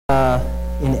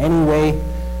in any way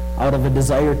out of a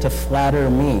desire to flatter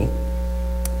me.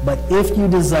 But if you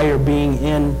desire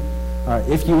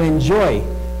if you enjoy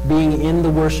being in the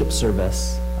worship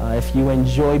service, if you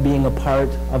enjoy being a part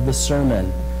of the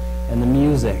sermon and the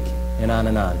music and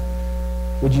on,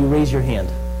 would you raise your hand?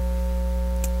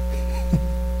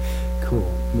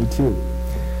 Cool, me too.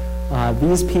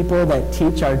 These people that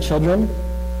teach our children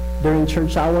during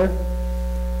church hour,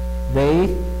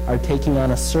 they are taking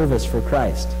on a service for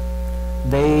Christ.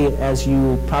 They, as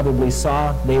you probably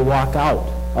saw, they walk out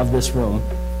of this room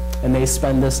and they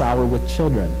spend this hour with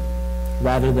children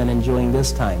rather than enjoying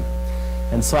this time.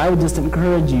 And so I would just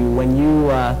encourage you, when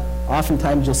you,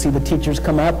 oftentimes you'll see the teachers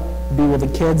come up, be with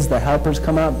the kids, the helpers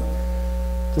come up,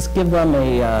 just give them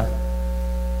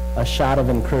a shot of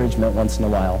encouragement once in a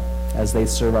while as they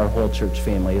serve our whole church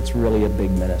family. It's really a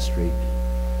big ministry.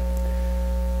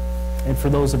 And for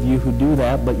those of you who do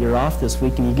that, but you're off this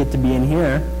week and you get to be in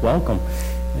here, welcome.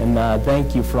 And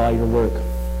thank you for all your work.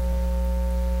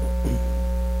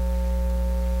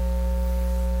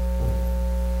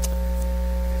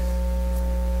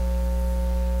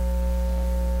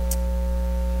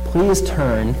 Please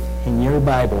turn in your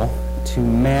Bible to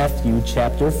Matthew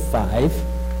chapter 5.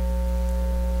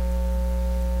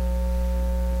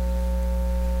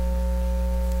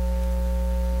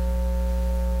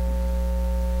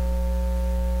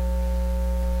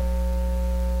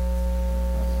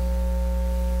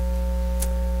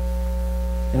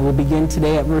 And we'll begin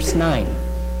today at verse 9.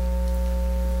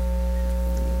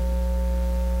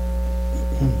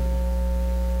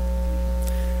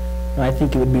 I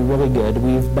think it would be really good.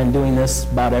 We've been doing this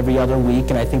about every other week,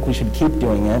 and I think we should keep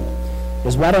doing it.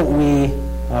 Is why don't we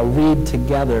read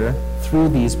together through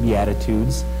these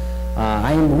Beatitudes?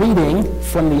 I am reading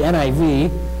from the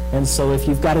NIV, and so if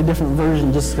you've got a different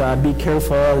version, just be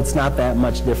careful. It's not that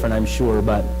much different, I'm sure,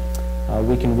 but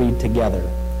we can read together.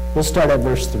 We'll start at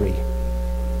verse 3.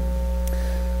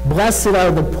 Blessed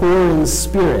are the poor in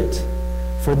spirit,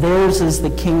 for theirs is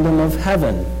the kingdom of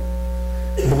heaven.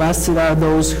 Blessed are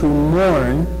those who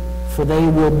mourn, for they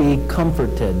will be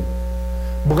comforted.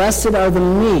 Blessed are the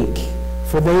meek,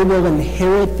 for they will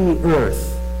inherit the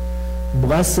earth.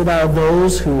 Blessed are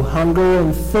those who hunger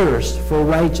and thirst for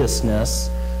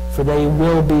righteousness, for they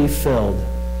will be filled.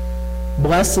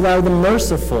 Blessed are the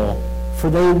merciful, for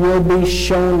they will be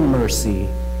shown mercy.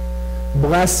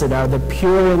 Blessed are the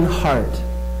pure in heart,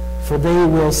 for they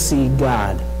will see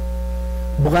God.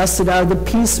 Blessed are the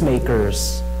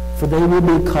peacemakers, for they will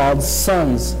be called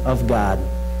sons of God.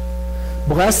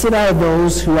 Blessed are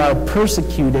those who are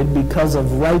persecuted because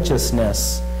of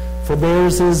righteousness, for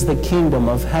theirs is the kingdom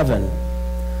of heaven.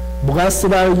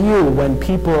 Blessed are you when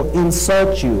people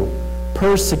insult you,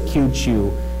 persecute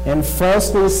you, and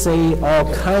falsely say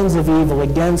all kinds of evil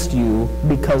against you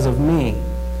because of me.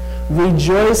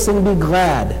 Rejoice and be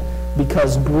glad,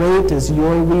 because great is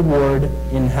your reward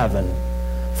in heaven.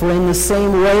 For in the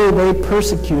same way they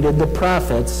persecuted the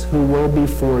prophets who were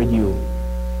before you.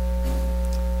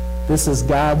 This is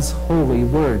God's holy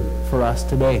word for us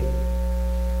today.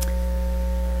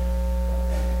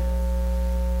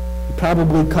 You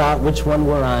probably caught which one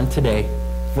we're on today.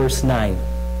 Verse 9.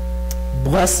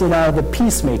 Blessed are the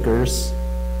peacemakers,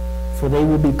 for they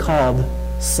will be called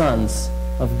sons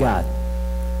of God.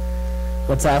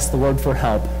 Let's ask the Lord for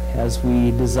help as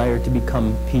we desire to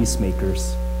become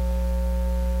peacemakers.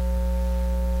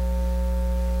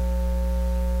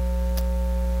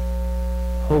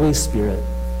 Holy Spirit,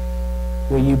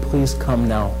 will you please come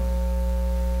now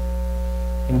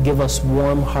and give us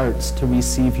warm hearts to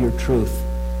receive your truth.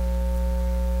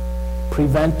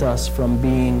 Prevent us from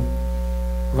being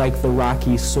like the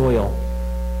rocky soil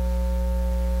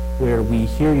where we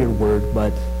hear your word,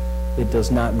 but it does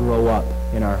not grow up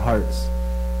in our hearts.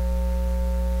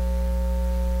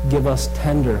 Give us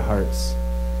tender hearts,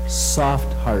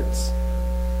 soft hearts,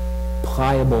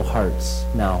 pliable hearts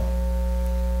now.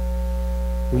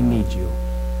 We need you.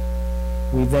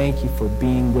 We thank you for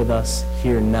being with us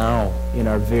here now in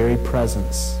our very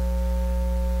presence.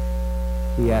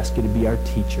 We ask you to be our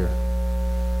teacher.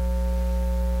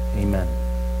 Amen.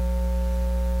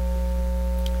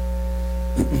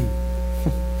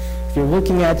 If you're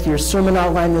looking at your sermon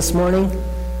outline this morning,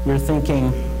 you're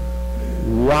thinking,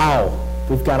 wow,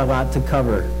 we've got a lot to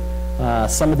cover.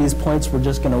 Some of these points we're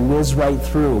just going to whiz right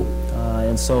through.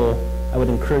 And so I would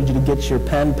encourage you to get your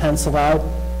pen, pencil out,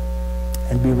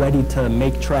 and be ready to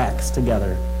make tracks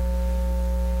together.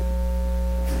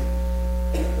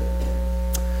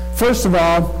 First of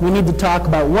all, we need to talk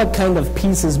about what kind of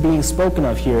peace is being spoken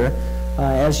of here.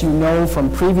 As you know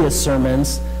from previous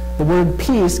sermons, the word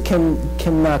peace can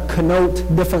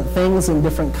connote different things in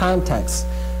different contexts.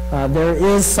 there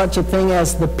is such a thing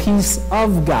as the peace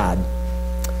of God,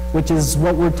 which is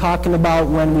what we're talking about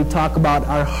when we talk about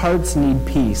our hearts need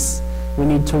peace. We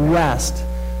need to rest.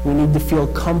 We need to feel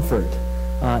comfort.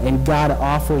 And God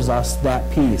offers us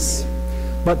that peace.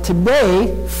 But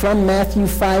today, from Matthew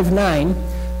 5:9,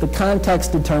 the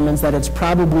context determines that it's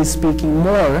probably speaking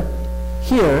more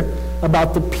here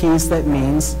about the peace that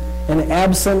means an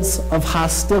absence of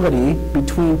hostility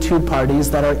between two parties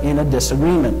that are in a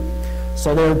disagreement.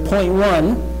 So there, point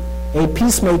one, a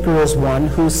peacemaker is one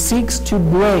who seeks to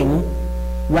bring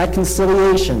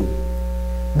reconciliation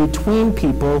between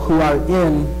people who are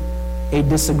in a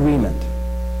disagreement.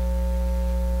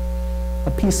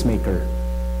 A peacemaker.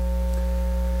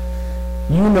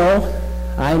 You know,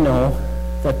 I know,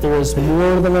 that there is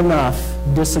more than enough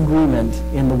disagreement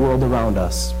in the world around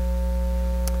us.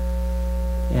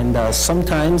 And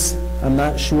sometimes I'm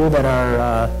not sure that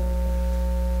our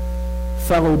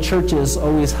fellow churches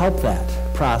always help that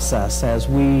process as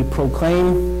we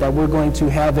proclaim that we're going to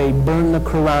have a Burn the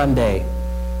Quran Day.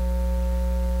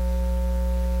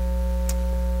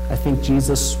 I think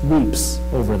Jesus weeps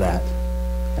over that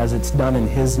as it's done in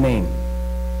His name.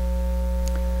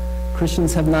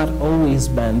 Christians have not always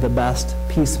been the best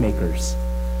peacemakers,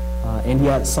 and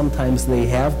yet sometimes they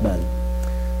have been.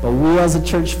 But we as a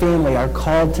church family are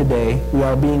called today, we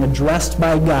are being addressed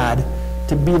by God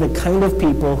to be the kind of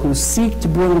people who seek to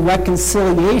bring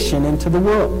reconciliation into the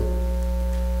world,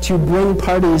 to bring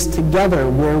parties together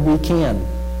where we can,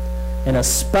 and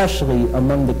especially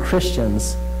among the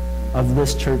Christians of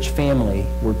this church family,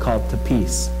 we're called to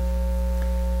peace.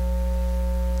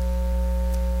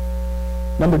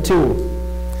 Number two,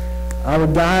 our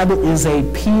God is a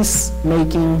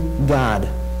peacemaking God,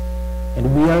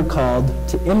 and we are called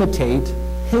to imitate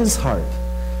His heart.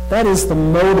 That is the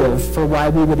motive for why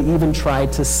we would even try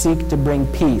to seek to bring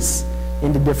peace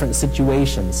into different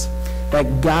situations.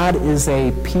 That God is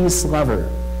a peace lover,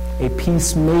 a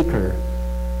peacemaker,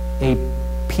 a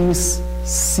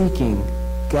peace-seeking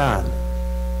God.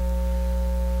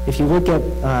 If you look at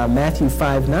Matthew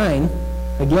 5:9,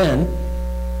 again,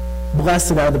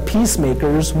 blessed are the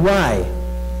peacemakers. Why?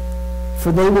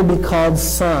 For they will be called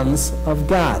sons of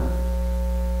God.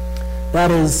 That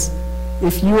is,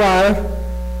 if you are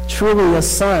truly a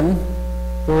son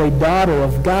or a daughter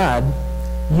of God,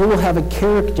 you will have a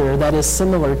character that is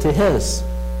similar to His.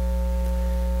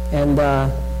 And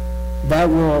that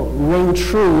will ring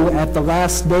true at the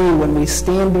last day when we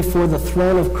stand before the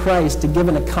throne of Christ to give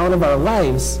an account of our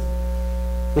lives.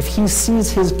 If He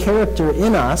sees His character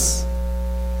in us,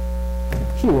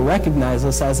 He will recognize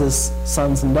us as His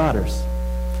sons and daughters.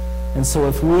 And so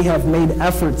if we have made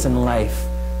efforts in life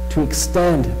to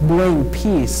bring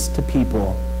peace to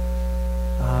people,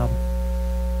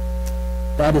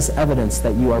 that is evidence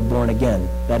that you are born again.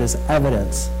 That is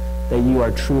evidence that you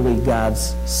are truly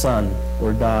God's son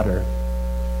or daughter.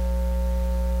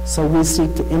 So we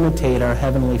seek to imitate our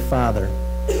Heavenly Father.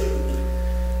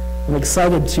 I'm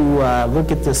excited to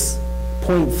look at this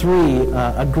point 3,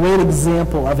 a great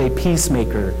example of a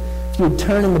peacemaker. If you would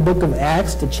turn in the book of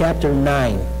Acts to chapter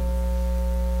 9,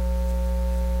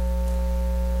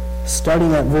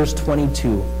 starting at verse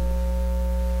 22.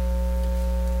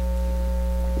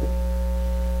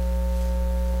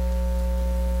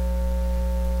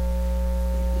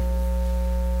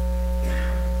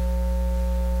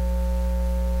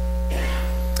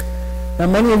 Now,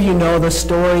 many of you know the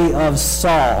story of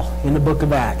Saul in the book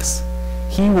of Acts.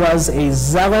 He was a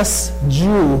zealous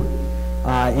Jew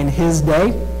in his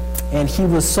day, and he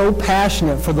was so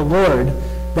passionate for the Lord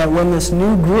that when this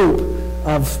new group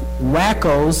of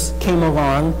wackos came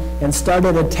along and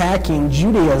started attacking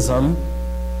Judaism,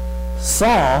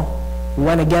 Saul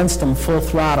went against them full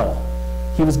throttle.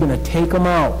 He was going to take them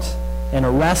out and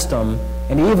arrest them,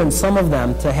 and even some of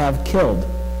them to have killed.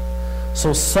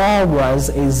 So Saul was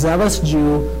a zealous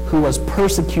Jew who was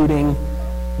persecuting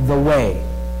the way,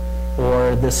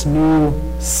 or this new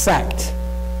sect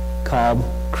called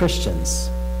Christians.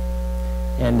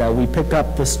 And we pick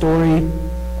up the story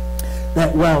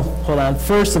that,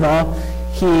 first of all,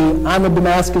 on the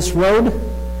Damascus Road,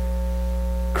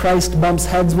 Christ bumps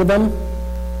heads with him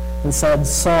and said,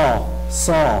 "Saul,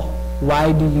 Saul,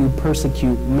 why do you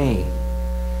persecute me?"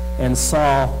 And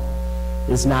Saul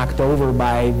is knocked over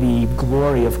by the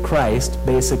glory of Christ,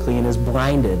 basically, and is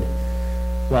blinded.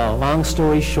 Well, long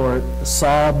story short,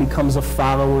 Saul becomes a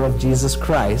follower of Jesus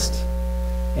Christ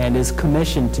and is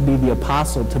commissioned to be the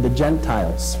apostle to the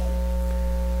Gentiles.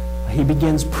 He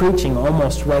begins preaching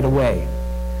almost right away.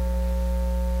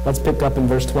 Let's pick up in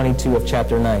verse 22 of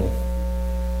chapter 9.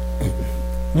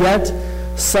 Yet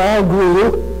Saul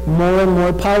grew more and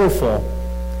more powerful,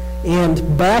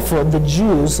 and baffled the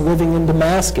Jews living in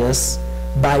Damascus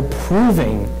by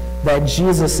proving that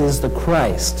Jesus is the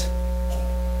Christ.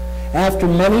 After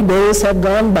many days had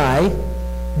gone by,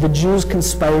 the Jews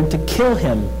conspired to kill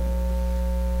him,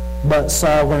 but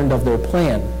Saul learned of their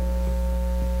plan.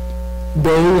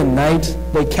 Day and night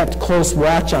they kept close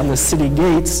watch on the city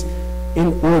gates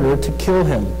in order to kill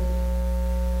him.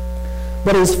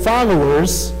 But his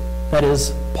followers, that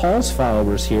is, Paul's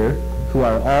followers here, who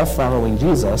are all following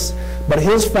Jesus, but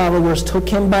his followers took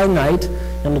him by night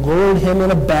and lowered him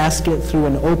in a basket through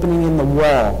an opening in the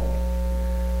wall.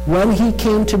 When he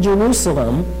came to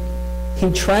Jerusalem,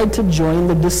 he tried to join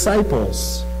the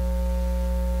disciples,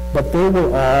 but they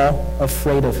were all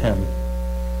afraid of him,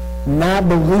 not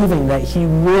believing that he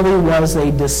really was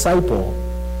a disciple.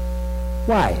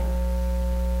 Why?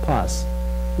 Pause.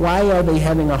 Why are they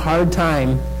having a hard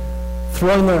time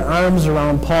throwing their arms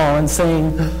around Paul and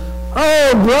saying,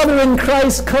 "Oh, brother in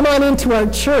Christ, come on into our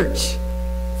church.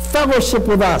 Fellowship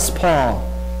with us, Paul"?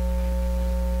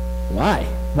 Why?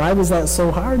 Why was that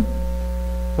so hard?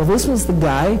 Well, this was the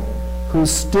guy who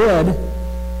stood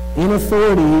in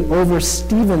authority over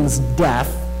Stephen's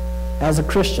death as a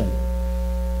Christian,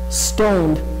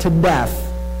 stoned to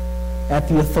death at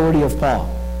the authority of Paul.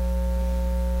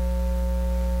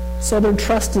 So their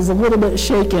trust is a little bit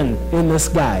shaken in this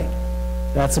guy.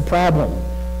 That's a problem.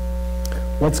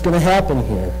 What's going to happen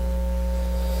here?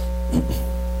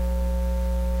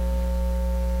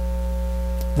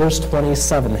 Verse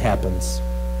 27 happens.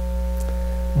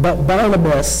 But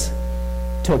Barnabas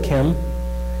took him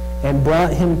and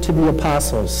brought him to the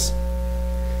apostles.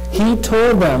 He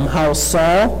told them how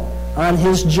Saul, on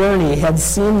his journey, had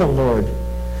seen the Lord,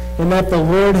 and that the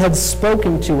Lord had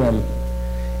spoken to him,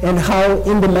 and how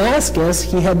in Damascus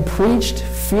he had preached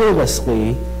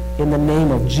fearlessly in the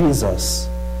name of Jesus.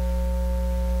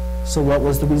 So what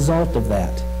was the result of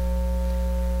that?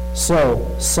 So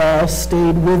Saul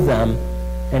stayed with them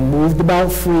and moved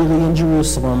about freely in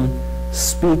Jerusalem,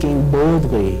 speaking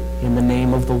boldly in the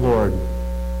name of the Lord.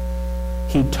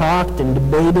 He talked and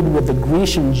debated with the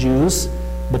Grecian Jews,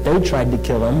 but they tried to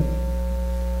kill him.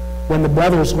 When the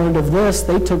brothers learned of this,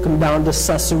 they took him down to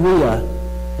Caesarea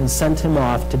and sent him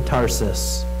off to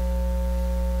Tarsus,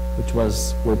 which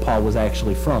was where Paul was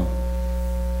actually from.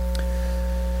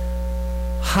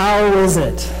 How is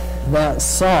it that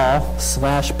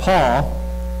Saul/Paul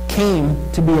came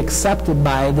to be accepted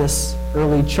by this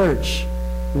early church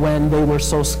when they were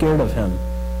so scared of him?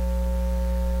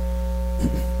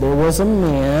 There was a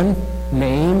man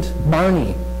named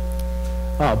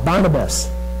Barnabas.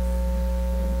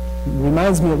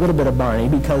 Reminds me a little bit of Barney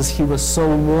because he was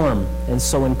so warm and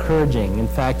so encouraging. In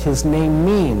fact, his name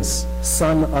means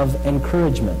son of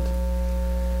encouragement.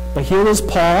 But here was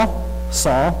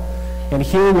Saul, and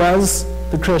here was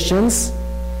the Christians,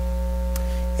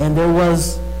 and there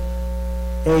was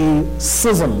a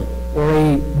schism or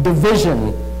a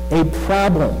division, a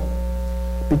problem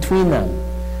between them.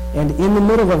 And in the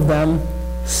middle of them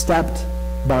stepped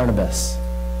Barnabas.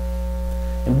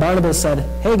 And Barnabas said,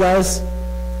 "Hey guys,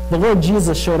 the Lord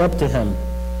Jesus showed up to him,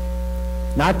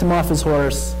 knocked him off his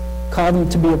horse, called him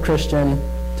to be a Christian,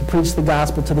 to preach the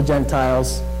gospel to the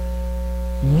Gentiles.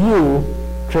 You,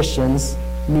 Christians,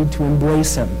 need to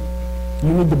embrace him.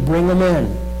 You need to bring him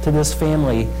in to this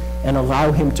family and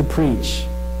allow him to preach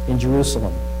in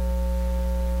Jerusalem."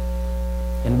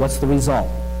 And what's the result?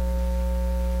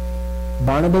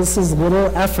 Barnabas'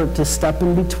 little effort to step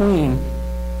in between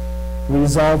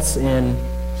results in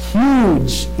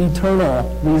huge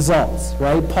eternal results,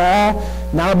 right? Paul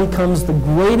now becomes the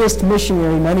greatest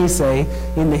missionary, many say,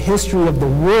 in the history of the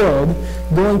world,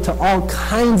 going to all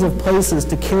kinds of places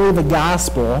to carry the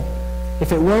gospel.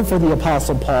 If it weren't for the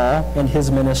Apostle Paul and his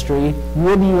ministry,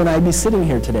 would you and I be sitting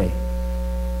here today?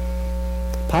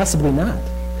 Possibly not,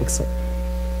 except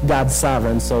God's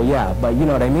sovereign, so yeah, but you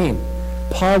know what I mean.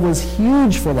 Paul was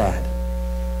huge for that.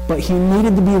 But he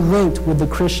needed to be linked with the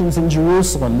Christians in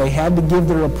Jerusalem. They had to give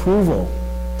their approval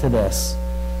to this.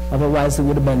 Otherwise, it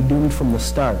would have been doomed from the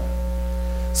start.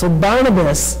 So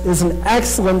Barnabas is an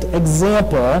excellent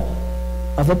example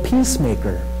of a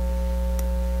peacemaker.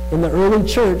 In the early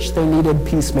church, they needed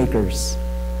peacemakers.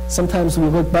 Sometimes we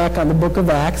look back on the book of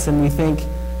Acts and we think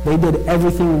they did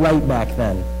everything right back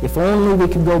then. If only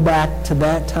we could go back to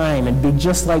that time and be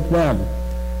just like them.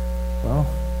 Well,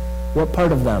 what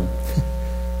part of them?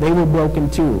 They were broken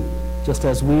too, just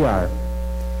as we are.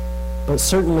 But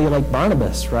certainly like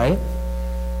Barnabas, right?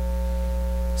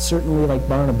 Certainly like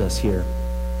Barnabas here.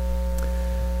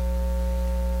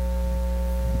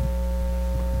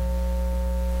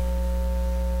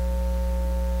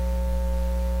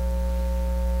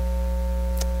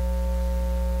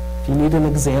 If you need an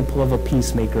example of a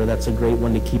peacemaker, that's a great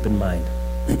one to keep in mind.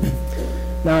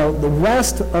 Now, the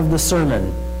rest of the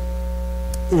sermon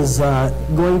is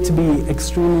going to be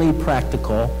extremely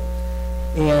practical,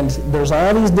 and there's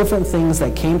all these different things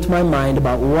that came to my mind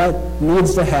about what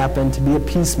needs to happen to be a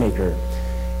peacemaker.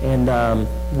 And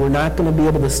we're not going to be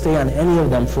able to stay on any of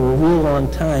them for a real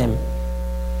long time,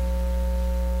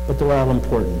 but they're all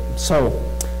important. So,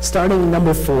 starting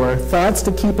number 4, thoughts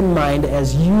to keep in mind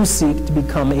as you seek to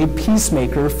become a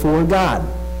peacemaker for God.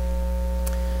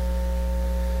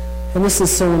 And this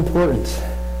is so important,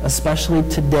 especially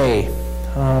today.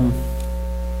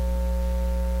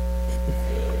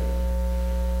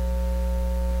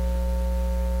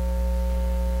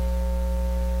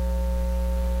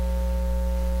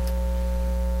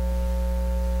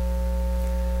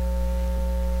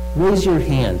 Raise your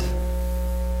hand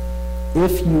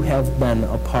if you have been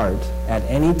a part at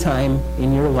any time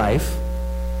in your life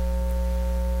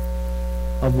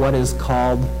of what is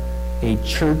called a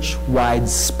church-wide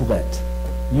split.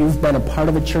 You've been a part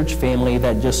of a church family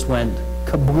that just went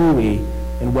kablooey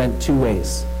and went two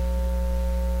ways.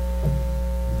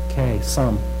 Okay,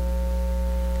 some.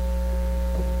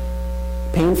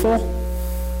 Painful?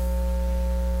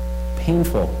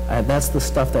 Painful. That's the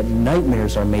stuff that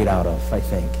nightmares are made out of, I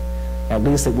think. At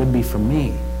least it would be for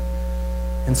me.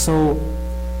 And so,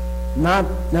 not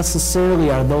necessarily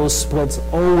are those splits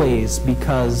always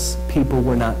because people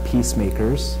were not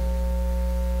peacemakers.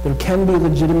 There can be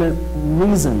legitimate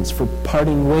reasons for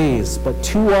parting ways, but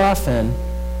too often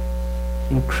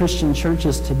in Christian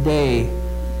churches today,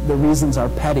 the reasons are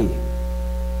petty.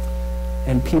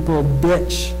 And people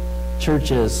ditch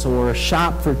churches or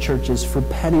shop for churches for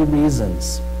petty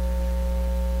reasons.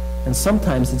 And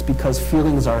sometimes it's because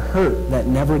feelings are hurt that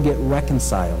never get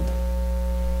reconciled.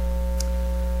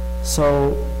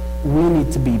 So we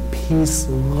need to be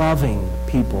peace-loving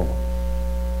people,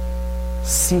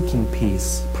 seeking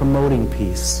peace, promoting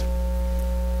peace.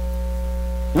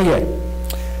 Okay,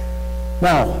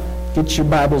 now get your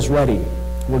Bibles ready.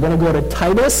 We're going to go to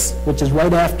Titus, which is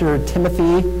right after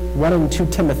Timothy, running to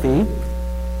Timothy.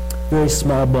 Very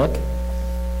small book.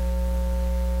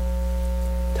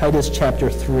 Titus chapter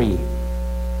 3.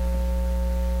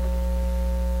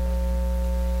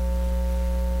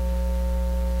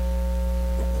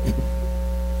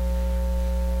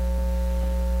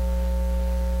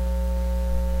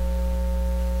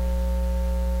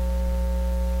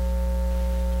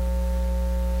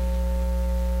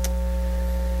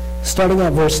 Starting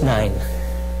at verse 9.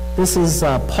 This is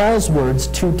Paul's words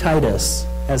to Titus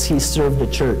as he served the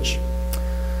church.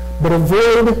 But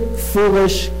avoid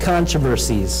foolish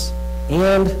controversies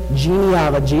and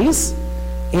genealogies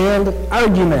and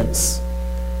arguments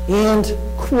and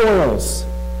quarrels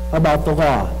about the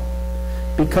law,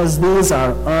 because these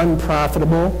are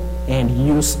unprofitable and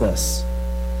useless.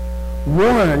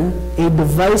 Warn a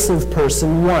divisive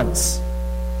person once,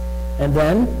 and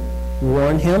then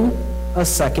warn him a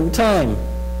second time.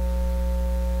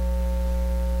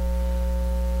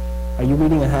 Are you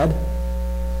reading ahead?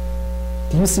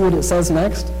 Do you see what it says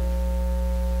next?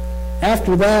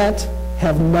 After that,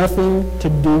 have nothing to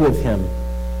do with him.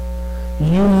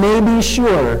 You may be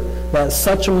sure that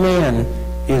such a man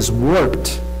is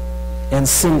warped and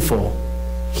sinful.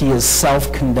 He is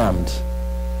self-condemned.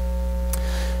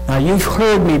 Now, you've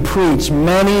heard me preach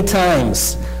many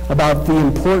times about the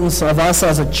importance of us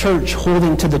as a church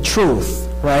holding to the truth,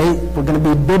 right? We're going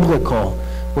to be biblical.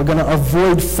 We're going to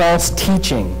avoid false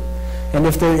teaching. And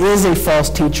if there is a false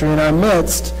teacher in our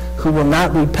midst who will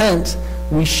not repent,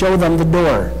 we show them the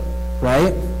door,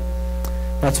 right?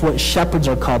 That's what shepherds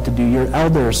are called to do. Your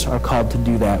elders are called to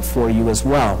do that for you as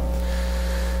well.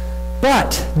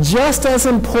 But just as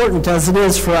important as it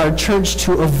is for our church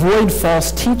to avoid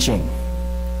false teaching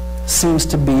seems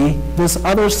to be this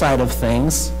other side of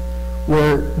things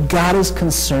where God is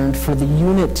concerned for the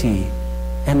unity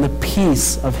and the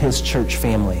peace of his church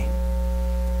family.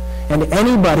 And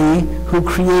anybody who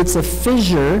creates a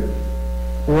fissure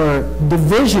or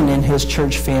division in his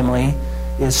church family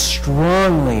is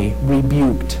strongly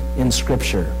rebuked in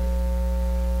Scripture.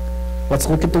 Let's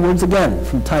look at the words again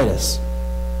from Titus.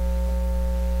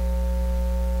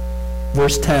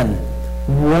 Verse 10,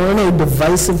 warn a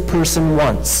divisive person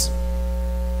once,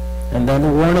 and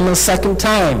then warn him a second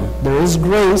time. There is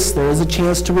grace, there is a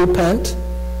chance to repent,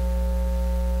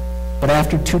 but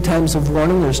after 2 times of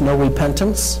warning, there's no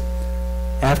repentance.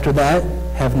 After that,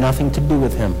 have nothing to do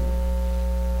with him.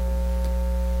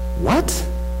 What?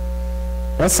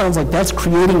 That sounds like that's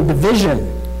creating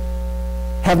division.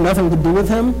 Have nothing to do with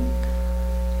him?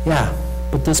 Yeah,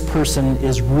 but this person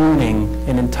is ruining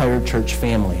an entire church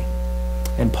family.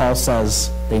 And Paul says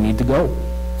they need to go.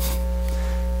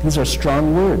 These are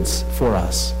strong words for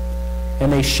us.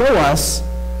 And they show us,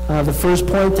 the first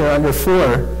point there under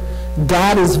 4,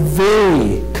 God is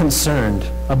very concerned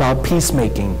about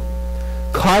peacemaking.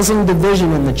 Causing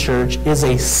division in the church is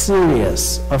a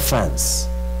serious offense.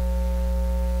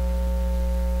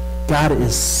 God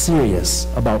is serious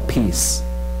about peace.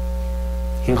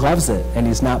 He loves it, and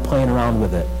he's not playing around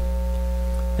with it.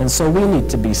 And so we need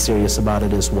to be serious about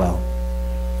it as well.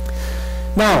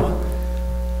 Now,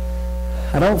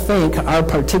 I don't think our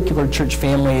particular church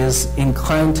family is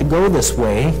inclined to go this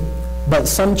way, but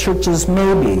some churches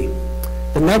may be.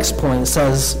 The next point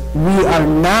says, we are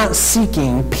not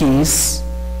seeking peace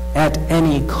at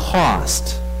any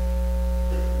cost.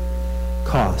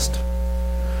 Cost.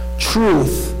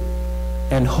 Truth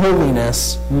and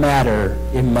holiness matter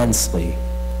immensely.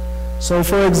 So,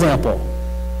 for example,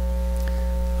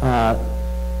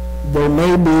 there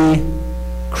may be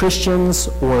Christians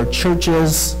or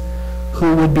churches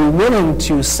who would be willing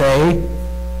to say,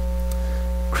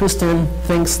 Kristen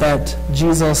thinks that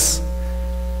Jesus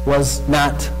was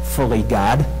not fully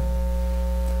God.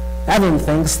 Evan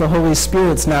thinks the Holy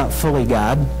Spirit's not fully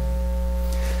God.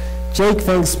 Jake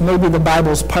thinks maybe the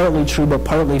Bible's partly true but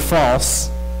partly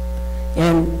false.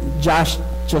 And Josh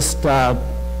just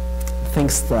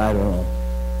thinks that, I don't know.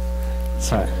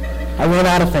 Sorry. I ran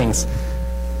out of things.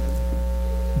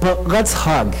 But let's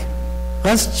hug.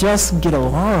 Let's just get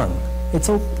along.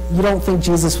 You don't think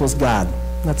Jesus was God.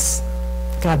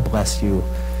 God bless you.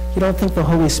 You don't think the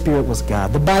Holy Spirit was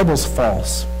God. The Bible's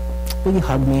false. Will you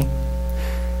hug me?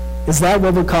 Is that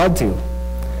what we're called to?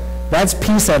 That's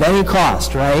peace at any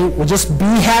cost, right? Well, just be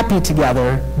happy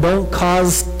together. Don't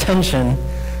cause tension.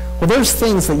 Well, there's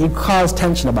things that you cause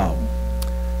tension about.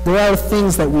 There are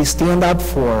things that we stand up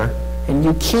for, and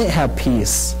you can't have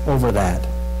peace over that.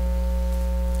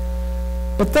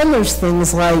 But then there's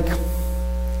things like,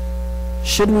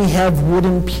 should we have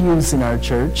wooden pews in our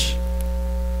church?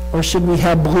 Or should we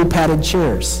have blue padded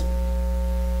chairs?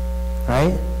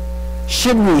 Right?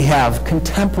 Should we have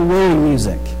contemporary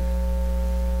music?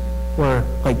 Or,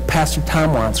 like Pastor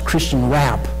Tom wants, Christian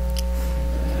rap?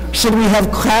 Should we have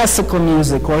classical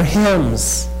music or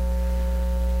hymns?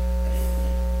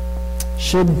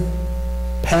 Should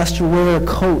Pastor wear a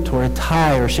coat or a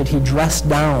tie, or should he dress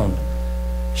down?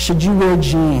 Should you wear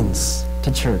jeans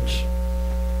to church?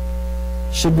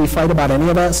 Should we fight about any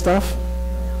of that stuff?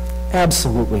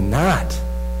 Absolutely not.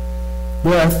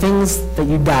 There are things that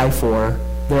you die for.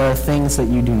 There are things that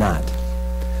you do not.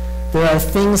 There are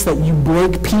things that you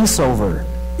break peace over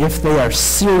if they are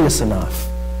serious enough.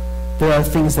 There are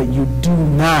things that you do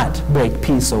not break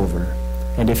peace over.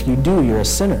 And if you do, you're a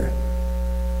sinner.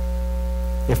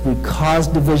 If we cause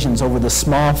divisions over the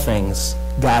small things,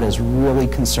 God is really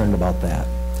concerned about that.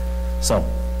 So,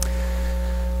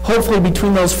 hopefully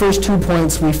between those first 2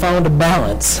 points, we found a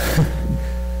balance.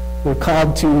 We're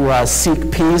called to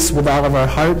seek peace with all of our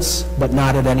hearts, but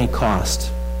not at any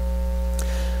cost.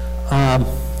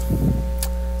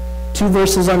 2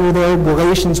 verses under there,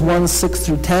 Galatians 1, 6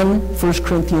 through 10, 1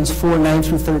 Corinthians 4, 9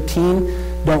 through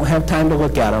 13. Don't have time to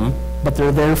look at them, but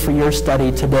they're there for your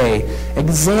study today.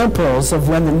 Examples of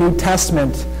when the New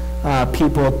Testament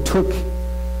people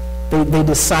they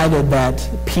decided that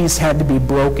peace had to be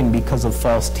broken because of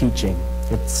false teaching.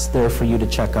 It's there for you to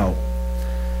check out.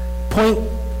 Point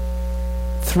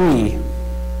 3.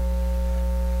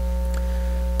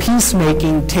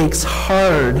 Peacemaking takes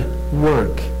hard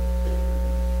work.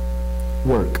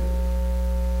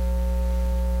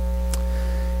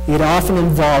 It often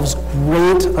involves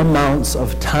great amounts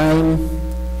of time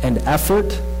and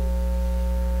effort.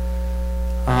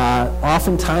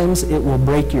 Oftentimes it will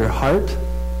break your heart.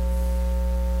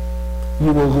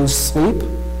 You will lose sleep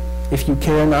if you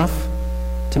care enough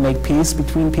to make peace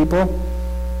between people.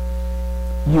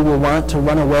 You will want to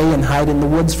run away and hide in the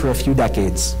woods for a few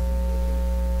decades.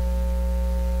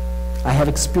 I have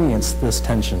experienced this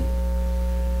tension.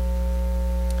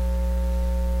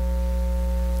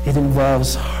 It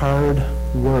involves hard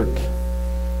work.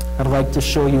 I'd like to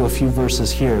show you a few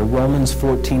verses here. Romans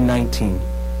 14:19.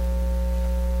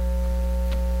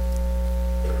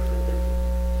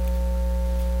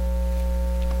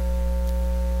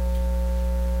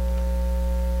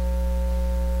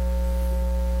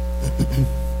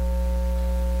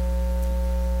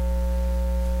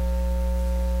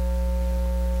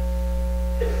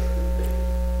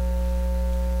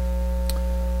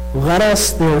 Let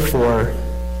us, therefore,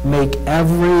 make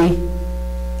every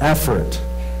effort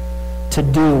to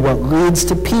do what leads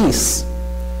to peace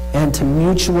and to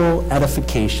mutual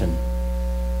edification.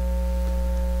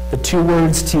 The 2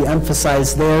 words to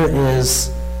emphasize there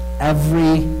is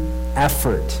every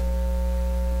effort.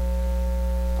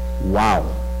 Wow.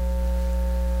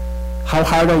 How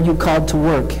hard are you called to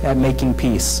work at making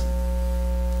peace?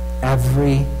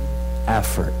 Every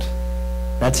effort.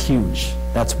 That's huge.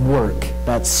 That's work.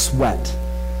 That's sweat.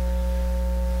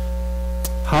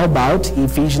 How about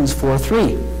Ephesians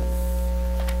 4:3?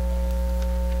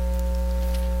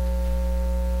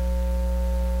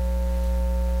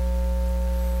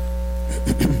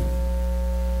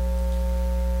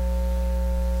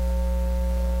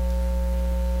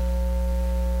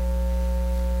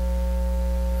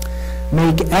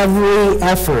 Make every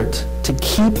effort to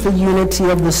keep the unity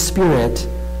of the Spirit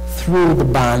through the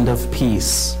bond of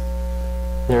peace.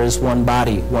 There is one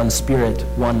body, one Spirit,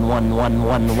 one.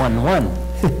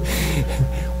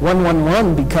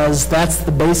 1 because that's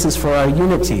the basis for our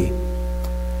unity.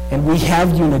 And we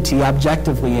have unity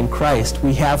objectively in Christ.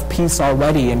 We have peace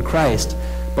already in Christ,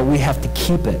 but we have to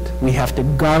keep it. We have to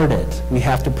guard it. We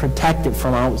have to protect it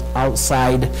from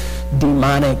outside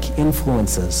demonic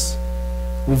influences.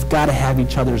 We've got to have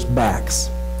each other's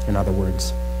backs, in other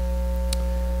words.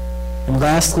 And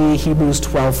lastly, Hebrews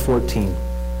 12:14.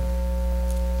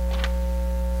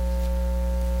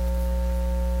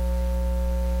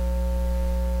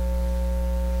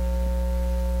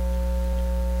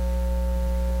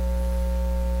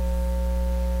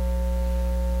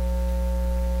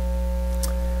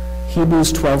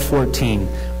 Hebrews 12:14.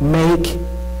 Make,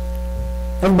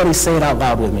 everybody say it out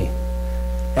loud with me,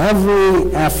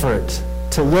 every effort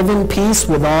to live in peace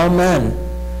with all men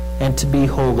and to be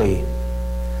holy.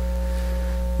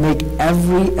 Make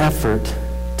every effort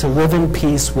to live in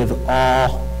peace with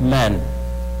all men.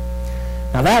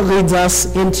 Now that leads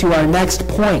us into our next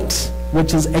point,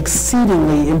 which is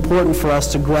exceedingly important for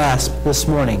us to grasp this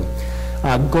morning.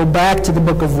 Go back to the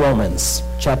book of Romans,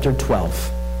 chapter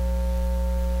 12.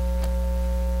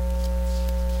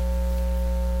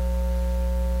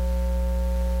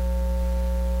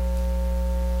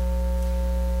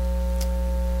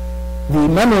 The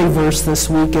memory verse this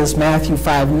week is Matthew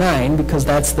 5:9, because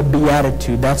that's the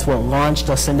Beatitude. That's what launched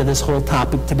us into this whole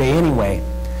topic today anyway.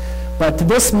 But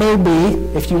this may be,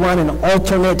 if you want an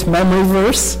alternate memory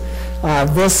verse,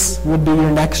 this would be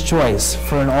your next choice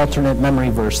for an alternate memory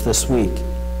verse this week.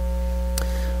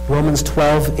 Romans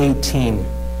 12:18.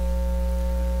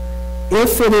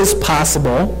 If it is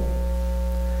possible,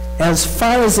 as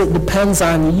far as it depends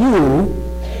on you,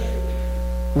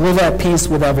 live at peace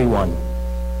with everyone.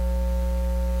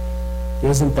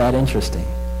 Isn't that interesting?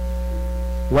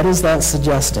 What is that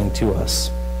suggesting to us?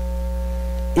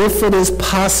 If it is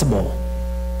possible,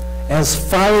 as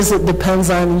far as it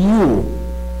depends on you,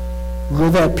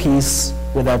 live at peace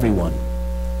with everyone.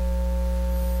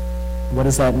 What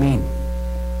does that mean?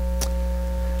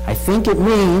 I think it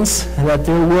means that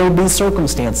there will be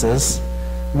circumstances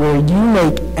where you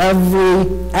make every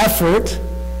effort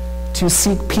to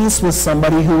seek peace with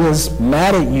somebody who is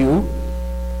mad at you,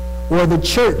 or the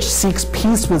church seeks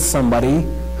peace with somebody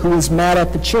who is mad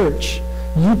at the church.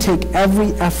 You take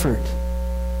every effort,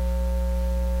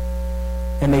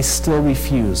 and they still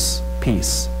refuse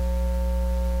peace.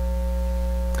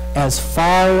 As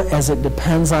far as it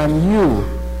depends on you,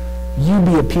 you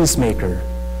be a peacemaker.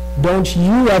 Don't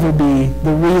you ever be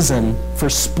the reason for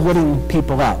splitting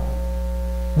people up.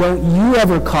 Don't you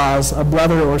ever cause a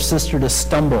brother or sister to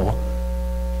stumble.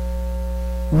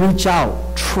 Reach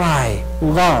out, try,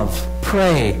 love,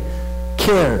 pray,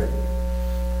 care.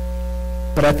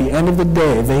 But at the end of the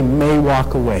day, they may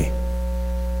walk away.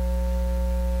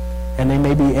 And they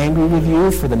may be angry with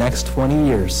you for the next 20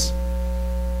 years.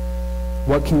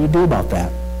 What can you do about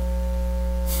that?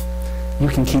 You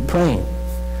can keep praying.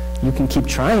 You can keep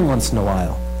trying once in a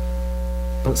while.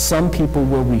 But some people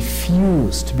will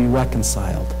refuse to be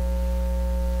reconciled.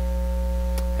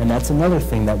 And that's another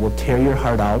thing that will tear your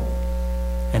heart out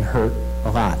and hurt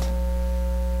a lot.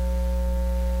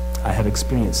 I have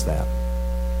experienced that.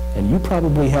 And you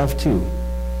probably have too.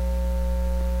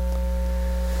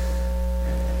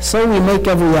 So we make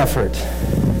every effort,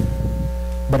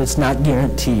 but it's not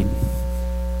guaranteed.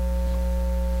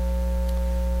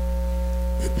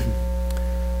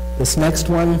 This next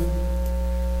one,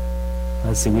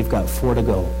 let's see, we've got 4 to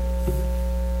go.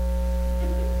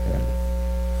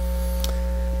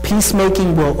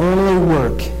 Peacemaking will only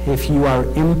work if you are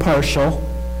impartial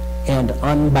and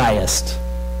unbiased.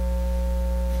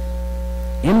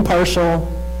 Impartial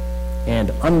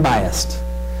and unbiased.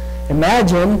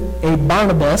 Imagine a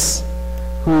Barnabas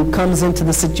who comes into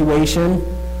the situation.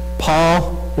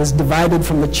 Paul is divided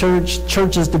from the church.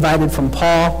 Church is divided from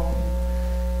Paul.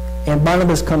 And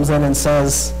Barnabas comes in and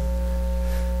says,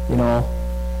 you know,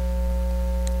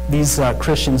 these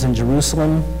Christians in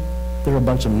Jerusalem, They're a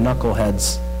bunch of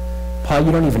knuckleheads. Paul,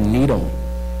 you don't even need them.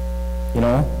 You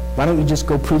know? Why don't you just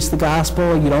go preach the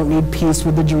gospel? You don't need peace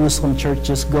with the Jerusalem church.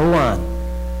 Just go on.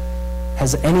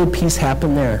 Has any peace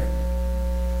happened there?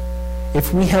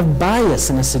 If we have bias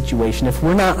in a situation, if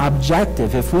we're not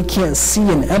objective, if we can't see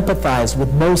and empathize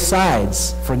with both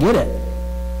sides, forget it.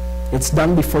 It's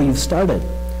done before you've started.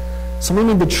 So we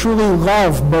need to truly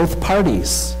love both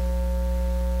parties.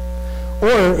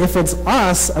 Or if it's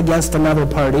us against another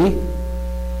party,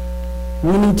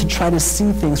 we need to try to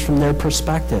see things from their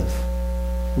perspective.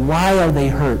 Why are they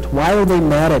hurt? Why are they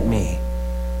mad at me?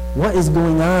 What is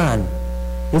going on?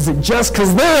 Is it just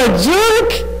because they're a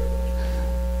jerk?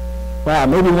 Well,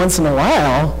 maybe once in a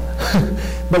while,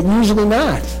 but usually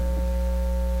not.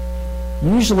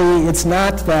 Usually it's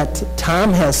not that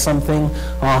Tom has something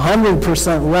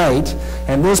 100% right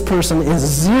and this person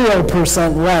is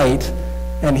 0% right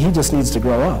and he just needs to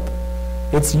grow up.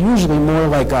 It's usually more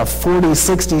like a 40,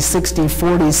 60, 60,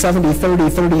 40, 70, 30,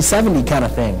 30, 70 kind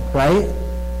of thing, right?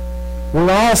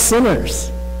 We're all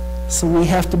sinners. So we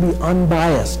have to be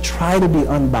unbiased, try to be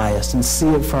unbiased and see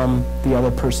it from the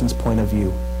other person's point of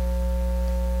view.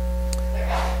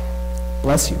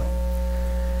 Bless you.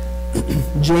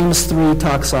 James 3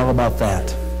 talks all about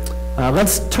that.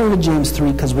 Let's turn to James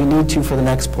 3 because we need to for the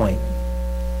next point.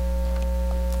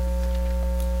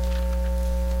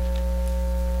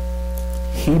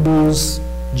 Hebrews,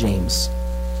 James.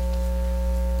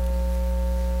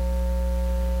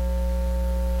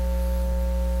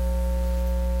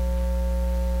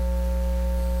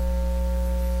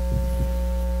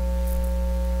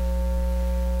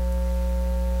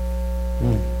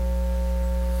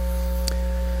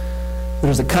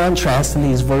 There's a contrast in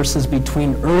these verses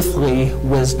between earthly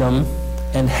wisdom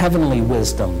and heavenly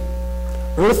wisdom.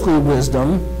 Earthly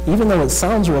wisdom, even though it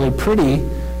sounds really pretty,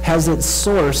 has its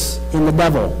source in the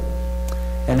devil.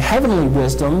 And heavenly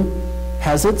wisdom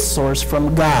has its source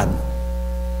from God.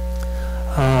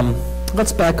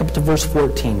 Let's back up to verse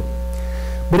 14.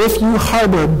 But if you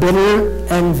harbor bitter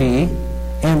envy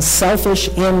and selfish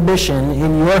ambition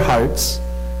in your hearts,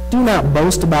 do not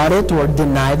boast about it or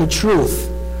deny the truth.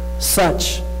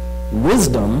 Such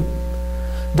wisdom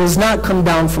does not come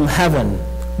down from heaven,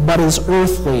 but is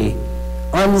earthly,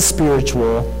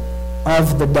 unspiritual,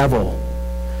 of the devil.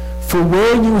 For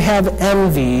where you have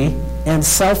envy and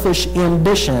selfish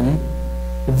ambition,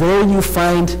 there you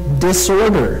find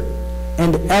disorder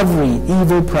and every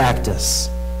evil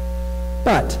practice.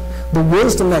 But the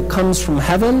wisdom that comes from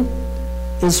heaven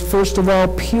is first of all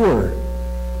pure.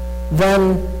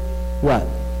 Then what?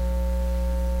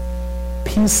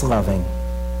 Peace-loving,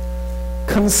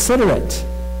 considerate,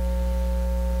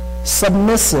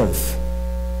 submissive,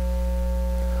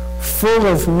 full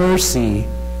of mercy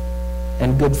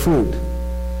and good fruit,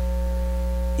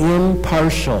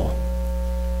 impartial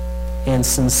and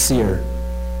sincere.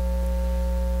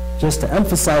 Just to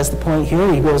emphasize the point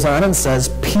here, he goes on and says,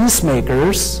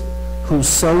 peacemakers who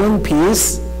sow in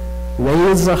peace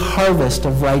raise a harvest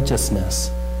of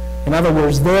righteousness. In other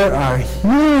words, there are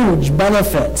huge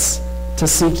benefits to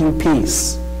seeking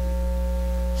peace.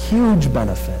 Huge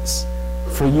benefits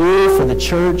for you, for the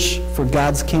church, for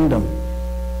God's kingdom.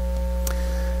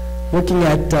 Looking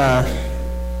at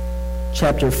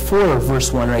chapter 4,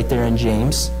 verse 1 right there in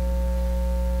James,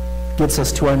 gets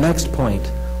us to our next point.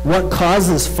 What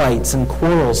causes fights and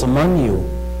quarrels among you?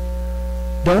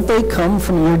 Don't they come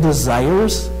from your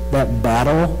desires that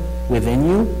battle within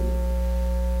you?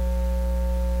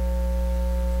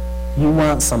 You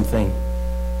want something,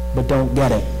 but don't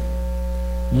get it.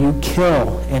 You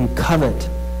kill and covet,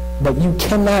 but you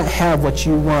cannot have what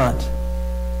you want.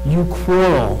 You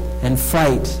quarrel and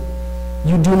fight.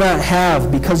 You do not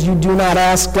have because you do not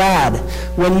ask God.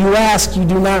 When you ask, you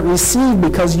do not receive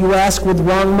because you ask with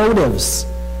wrong motives,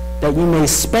 that you may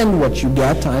spend what you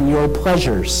get on your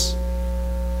pleasures.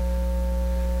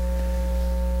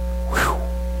 Whew.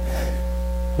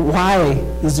 Why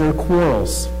is there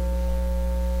quarrels?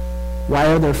 Why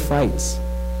are there fights?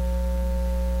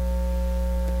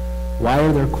 Why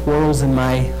are there quarrels in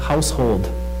my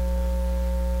household?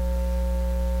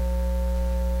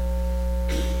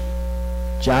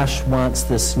 Josh wants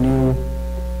this new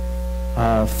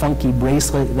funky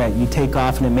bracelet that you take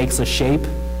off and it makes a shape.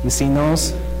 You seen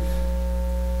those?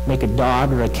 Make a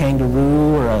dog or a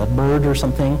kangaroo or a bird or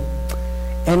something.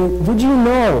 And would you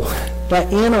know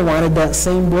that Anna wanted that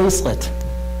same bracelet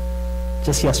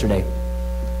just yesterday?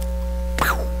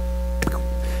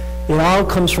 It all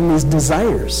comes from these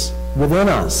desires within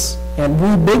us. And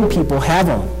we big people have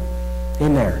them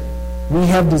in there. We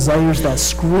have desires that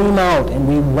scream out and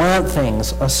we want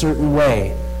things a certain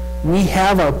way. We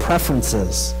have our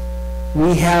preferences.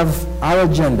 We have our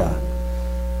agenda.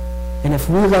 And if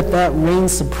we let that reign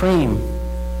supreme,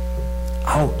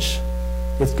 ouch,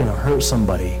 it's going to hurt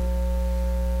somebody.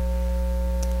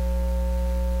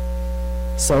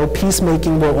 So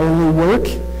peacemaking will only work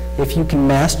if you can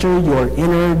master your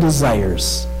inner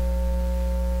desires.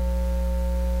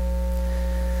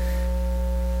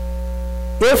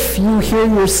 If you hear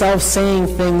yourself saying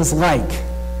things like,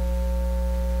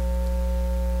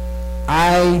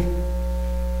 I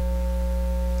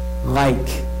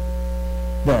like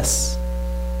this,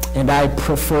 and I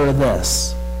prefer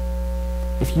this.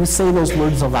 If you say those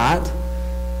words a lot,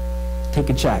 take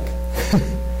a check.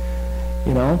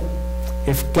 You know?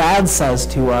 If God says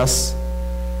to us,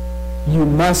 you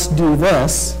must do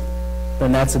this,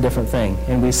 then that's a different thing.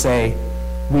 And we say,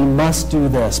 we must do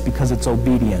this because it's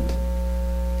obedient.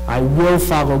 I will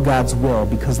follow God's will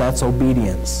because that's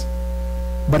obedience.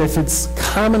 But if it's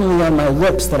commonly on my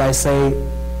lips that I say,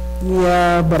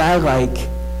 yeah, but I like,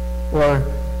 or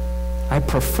I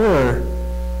prefer,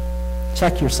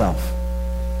 check yourself.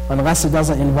 Unless it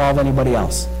doesn't involve anybody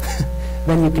else.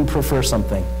 Then you can prefer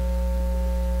something.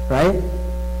 Right?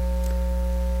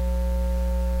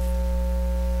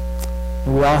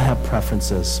 And we all have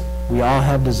preferences. We all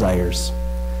have desires.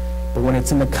 But when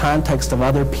it's in the context of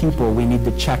other people, we need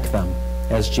to check them,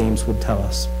 as James would tell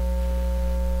us.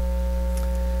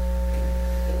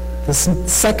 The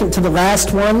second to the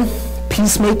last one,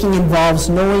 peacemaking involves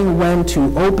knowing when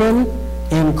to open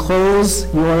and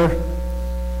close your...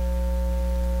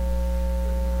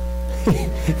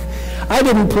 I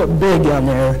didn't put big on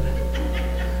there.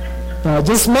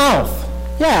 Just mouth.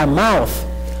 Yeah, mouth.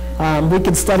 We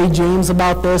could study James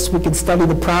about this. We could study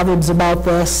the Proverbs about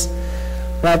this.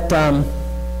 But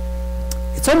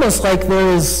it's almost like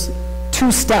there's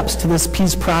two steps to this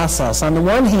peace process. On the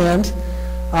one hand,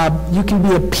 you can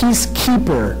be a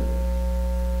peacekeeper.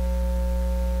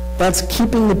 That's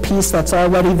keeping the peace that's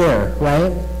already there,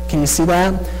 right? Can you see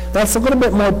that? That's a little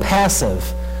bit more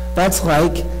passive. That's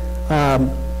like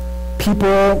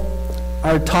people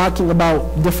are talking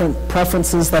about different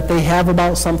preferences that they have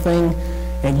about something,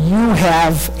 and you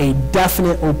have a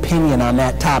definite opinion on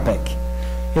that topic.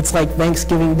 It's like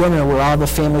Thanksgiving dinner where all the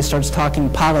family starts talking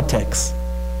politics.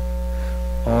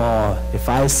 Oh, if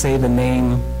I say the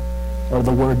name or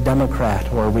the word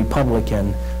Democrat or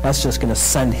Republican, that's just going to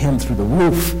send him through the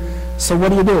roof. So what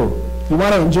do? You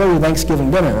want to enjoy your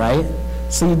Thanksgiving dinner, right?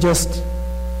 So you just...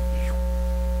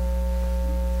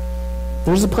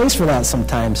 There's a place for that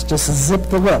sometimes. Just zip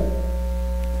the lip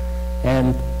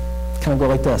and kind of go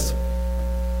like this.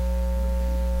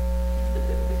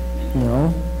 You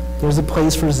know? There's a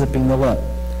place for zipping the lip.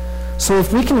 So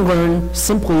if we can learn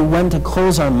simply when to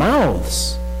close our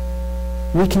mouths,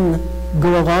 we can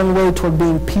go a long way toward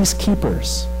being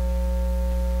peacekeepers.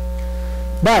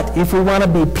 But if we want to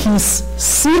be peace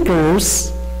seekers,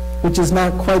 which is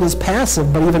not quite as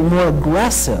passive, but even more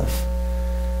aggressive,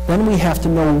 then we have to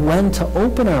know when to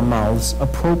open our mouths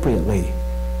appropriately.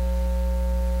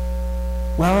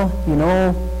 Well, you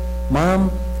know,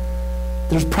 Mom,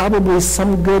 there's probably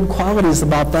some good qualities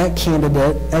about that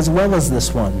candidate as well as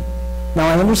this one. Now,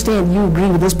 I understand you agree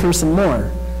with this person more,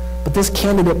 but this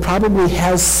candidate probably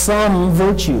has some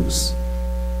virtues.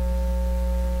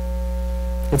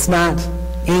 It's not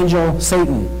angel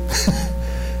Satan.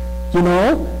 You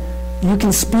know? You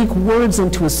can speak words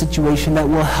into a situation that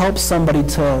will help somebody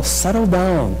to settle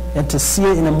down and to see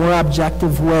it in a more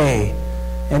objective way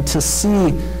and to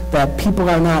see that people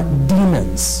are not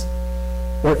demons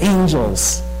or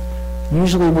angels.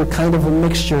 Usually we're kind of a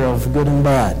mixture of good and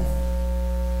bad.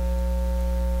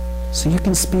 So you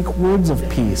can speak words of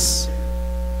peace.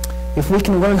 If we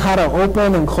can learn how to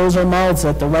open and close our mouths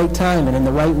at the right time and in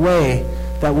the right way,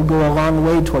 that will go a long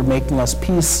way toward making us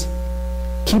peace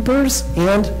keepers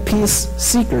and peace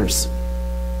seekers.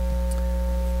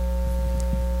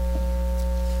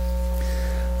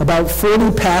 About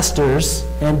 40 pastors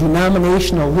and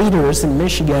denominational leaders in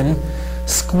Michigan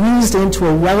squeezed into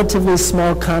a relatively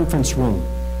small conference room.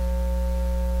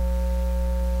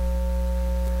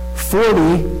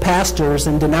 40 pastors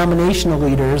and denominational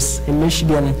leaders in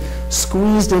Michigan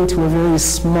squeezed into a very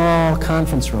small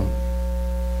conference room.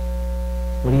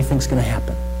 What do you think is going to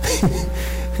happen?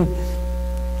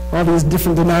 All these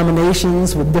different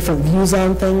denominations with different views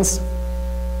on things.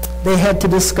 They had to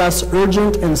discuss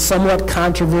urgent and somewhat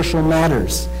controversial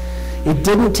matters. It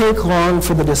didn't take long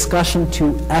for the discussion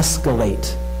to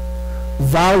escalate.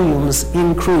 Volumes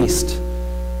increased.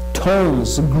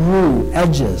 Tones grew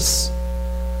edges.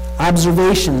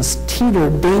 Observations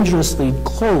teetered dangerously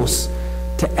close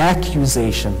to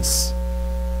accusations.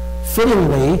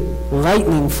 Fittingly,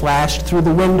 lightning flashed through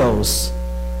the windows.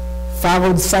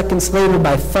 followed seconds later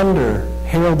by thunder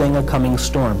heralding a coming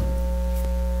storm.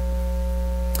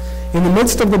 In the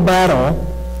midst of the battle,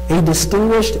 a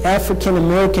distinguished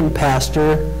African-American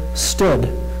pastor stood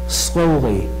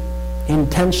slowly,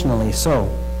 intentionally so.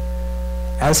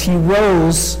 As he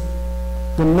rose,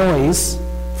 the noise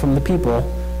from the people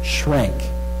shrank.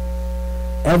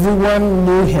 Everyone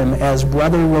knew him as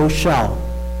Brother Rochelle.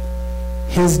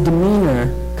 His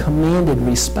demeanor commanded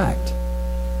respect.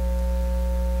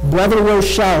 Brother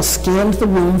Rochelle scanned the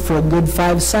room for a good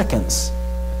 5 seconds,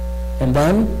 and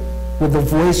then, with a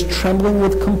voice trembling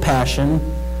with compassion,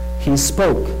 he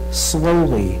spoke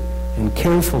slowly and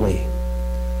carefully.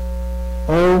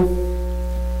 "Oh,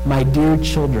 my dear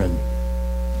children."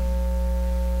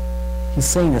 He's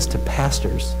saying this to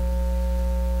pastors.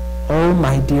 "Oh,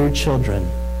 my dear children."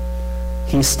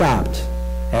 He stopped,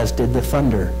 as did the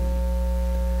thunder.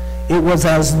 It was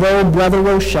as though Brother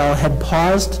Rochelle had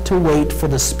paused to wait for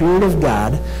the Spirit of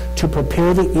God to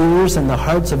prepare the ears and the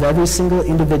hearts of every single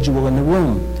individual in the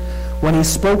room. When he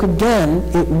spoke again,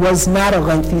 it was not a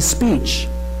lengthy speech.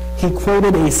 He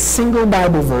quoted a single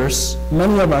Bible verse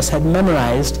many of us had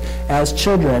memorized as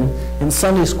children in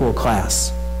Sunday school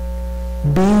class.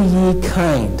 "Be ye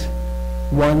kind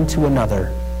one to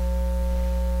another."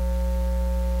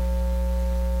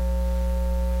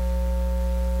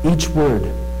 Each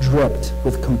word dripped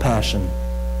with compassion.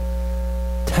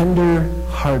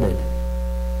 Tender-hearted.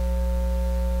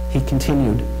 He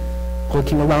continued,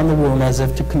 looking around the room as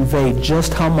if to convey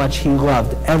just how much he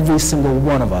loved every single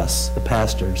one of us, the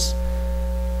pastors.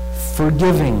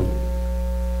 Forgiving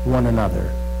one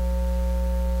another.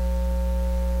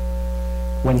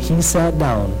 When he sat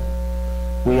down,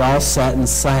 we all sat in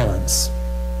silence,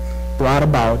 brought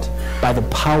about by the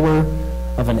power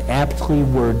of an aptly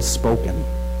word spoken.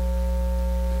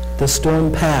 The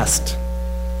storm passed.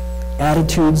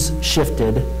 Attitudes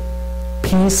shifted.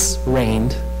 Peace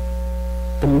reigned.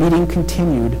 The meeting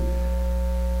continued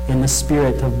in the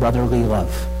spirit of brotherly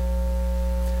love.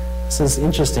 This is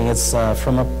interesting. It's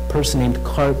from a person named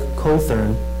Clark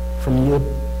Cothern from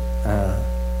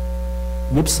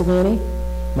Ypsilanti.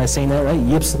 Am I saying that right?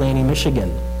 Ypsilanti,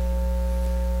 Michigan.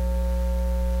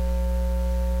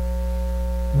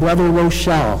 Brother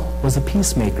Rochelle was a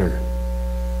peacemaker.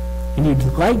 And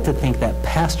you'd like to think that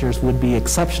pastors would be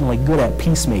exceptionally good at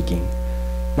peacemaking.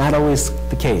 Not always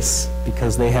the case,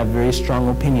 because they have very strong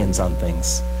opinions on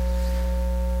things.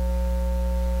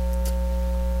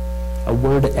 A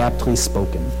word aptly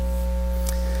spoken.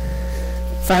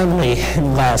 Finally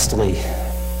and lastly,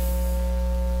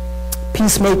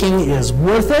 peacemaking is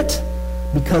worth it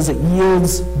because it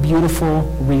yields beautiful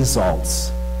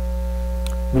results.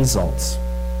 Results.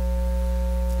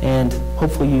 And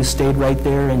hopefully you stayed right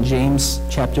there in James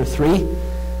chapter 3,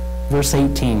 verse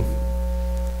 18.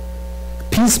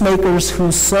 Peacemakers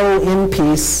who sow in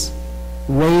peace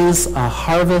raise a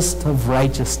harvest of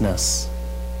righteousness.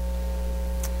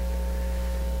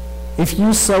 If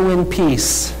you sow in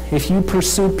peace, if you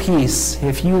pursue peace,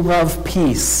 if you love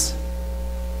peace,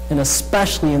 and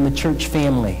especially in the church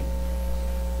family,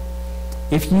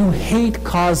 if you hate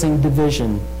causing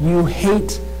division, you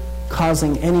hate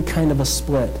causing any kind of a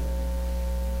split,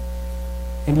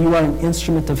 and you are an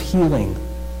instrument of healing,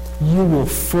 you will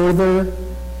further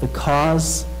the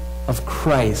cause of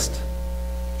Christ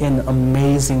in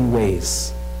amazing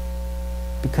ways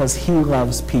because he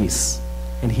loves peace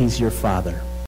and he's your Father.